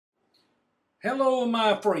Hello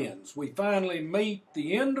my friends, we finally meet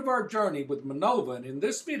the end of our journey with MANOVA, and in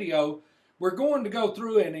this video we're going to go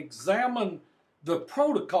through and examine the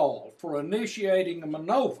protocol for initiating a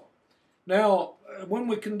MANOVA. Now when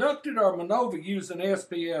we conducted our MANOVA using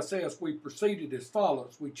SPSS, we proceeded as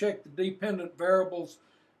follows. We checked the dependent variables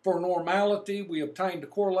for normality, we obtained a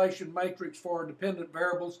correlation matrix for our dependent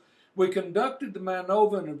variables, we conducted the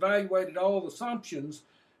MANOVA and evaluated all the assumptions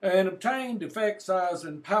and obtained effect size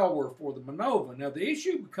and power for the MANOVA. Now the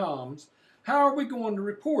issue becomes, how are we going to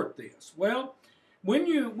report this? Well, when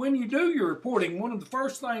you do your reporting, one of the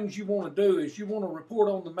first things you want to do is you want to report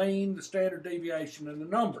on the mean, the standard deviation, and the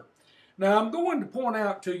number. Now I'm going to point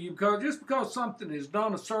out to you, because just because something is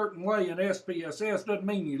done a certain way in SPSS doesn't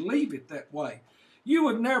mean you leave it that way. You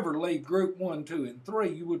would never leave group 1, 2, and 3.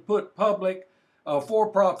 You would put public,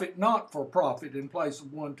 for-profit, not-for-profit in place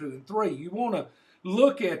of 1, 2, and 3. You want to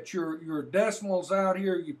look at your decimals out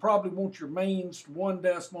here. You probably want your means to 1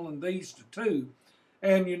 decimal and these to 2,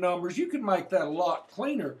 and your numbers. You can make that a lot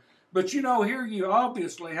cleaner. But you know, here you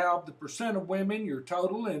obviously have the percent of women, your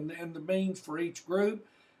total, and the means for each group,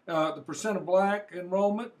 the percent of black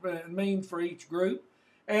enrollment and mean for each group,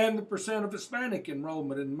 and the percent of Hispanic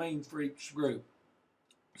enrollment and mean for each group.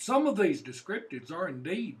 Some of these descriptives are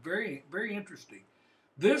indeed very, very interesting.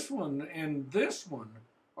 This one and this one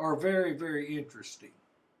are very, very interesting.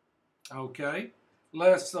 Okay,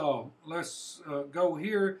 let's go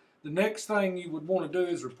here. The next thing you would want to do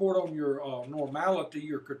is report on your normality,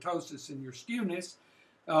 your kurtosis, and your skewness.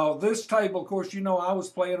 This table, of course, you know I was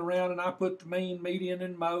playing around and I put the mean, median,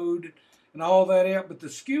 and mode and all that out, but the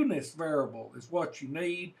skewness variable is what you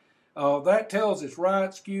need. That tells us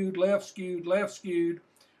right skewed, left skewed, left skewed.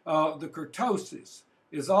 The kurtosis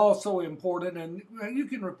is also important, and you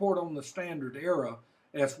can report on the standard error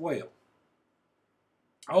as well.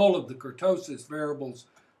 All of the kurtosis variables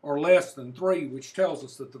are less than 3, which tells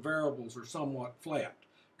us that the variables are somewhat flat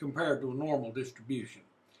compared to a normal distribution.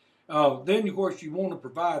 Then, of course, you want to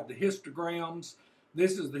provide the histograms.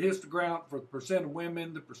 This is the histogram for the percent of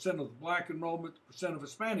women, the percent of the black enrollment, the percent of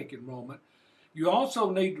Hispanic enrollment. You also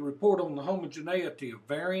need to report on the homogeneity of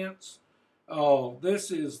variance.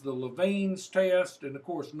 This is the Levine's test, and of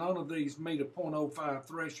course none of these meet a 0.05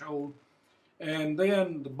 threshold. And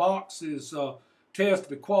then the box is test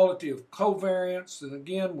of equality of covariance, and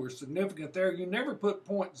again we're significant there. You never put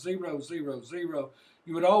 0.000.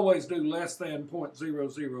 You would always do less than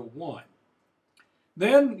 0.001.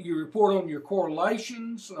 Then you report on your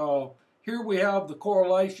correlations. Here we have the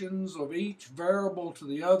correlations of each variable to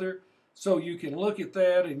the other, so you can look at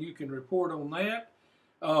that and you can report on that.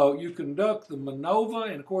 You conduct the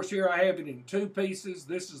MANOVA, and of course here I have it in 2 pieces.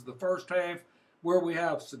 This is the first half where we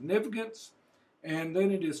have significance, and then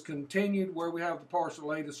it is continued where we have the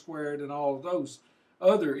partial eta squared and all of those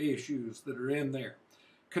other issues that are in there.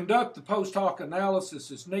 Conduct the post hoc analysis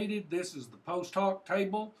as needed. This is the post hoc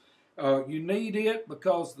table. You need it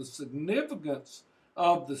because the significance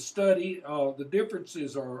of the study, the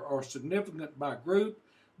differences are significant by group.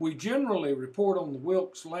 We generally report on the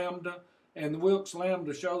Wilks lambda, and the Wilks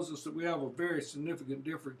lambda shows us that we have a very significant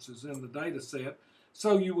differences in the data set,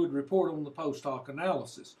 so you would report on the post hoc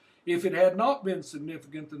analysis. If it had not been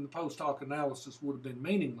significant, then the post hoc analysis would have been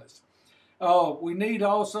meaningless. We need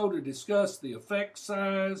also to discuss the effect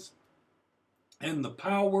size and the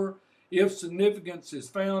power if significance is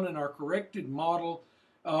found in our corrected model.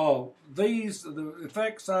 The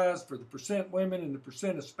effect size for the percent women and the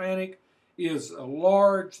percent Hispanic is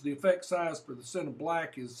large. The effect size for the percent of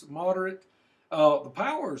black is moderate. The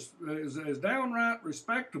power is downright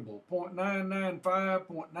respectable, 0.995,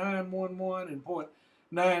 0.911, and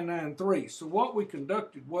 0.993. So what we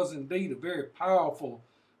conducted was indeed a very powerful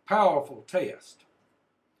test.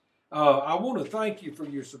 I want to thank you for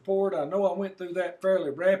your support. I know I went through that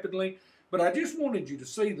fairly rapidly, but I just wanted you to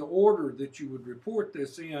see the order that you would report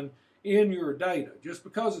this in your data. Just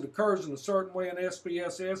because it occurs in a certain way in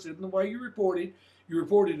SPSS isn't the way you report it. You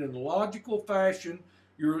report it in a logical fashion.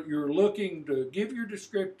 You're looking to give your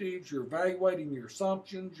descriptives, you're evaluating your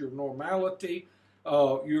assumptions, your normality,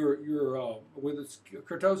 with its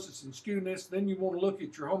kurtosis and skewness. Then you want to look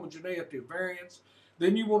at your homogeneity of variance.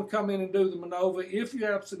 Then you want to come in and do the MANOVA. If you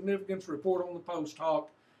have significance, report on the post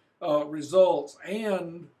hoc results,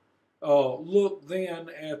 and look then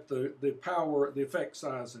at the power, the effect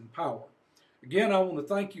size and power. Again, I want to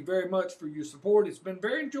thank you very much for your support. It's been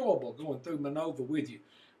very enjoyable going through MANOVA with you.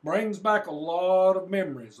 Brings back a lot of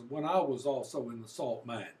memories of when I was also in the salt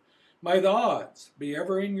mine. May the odds be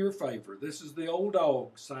ever in your favor. This is the old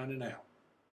dog signing out.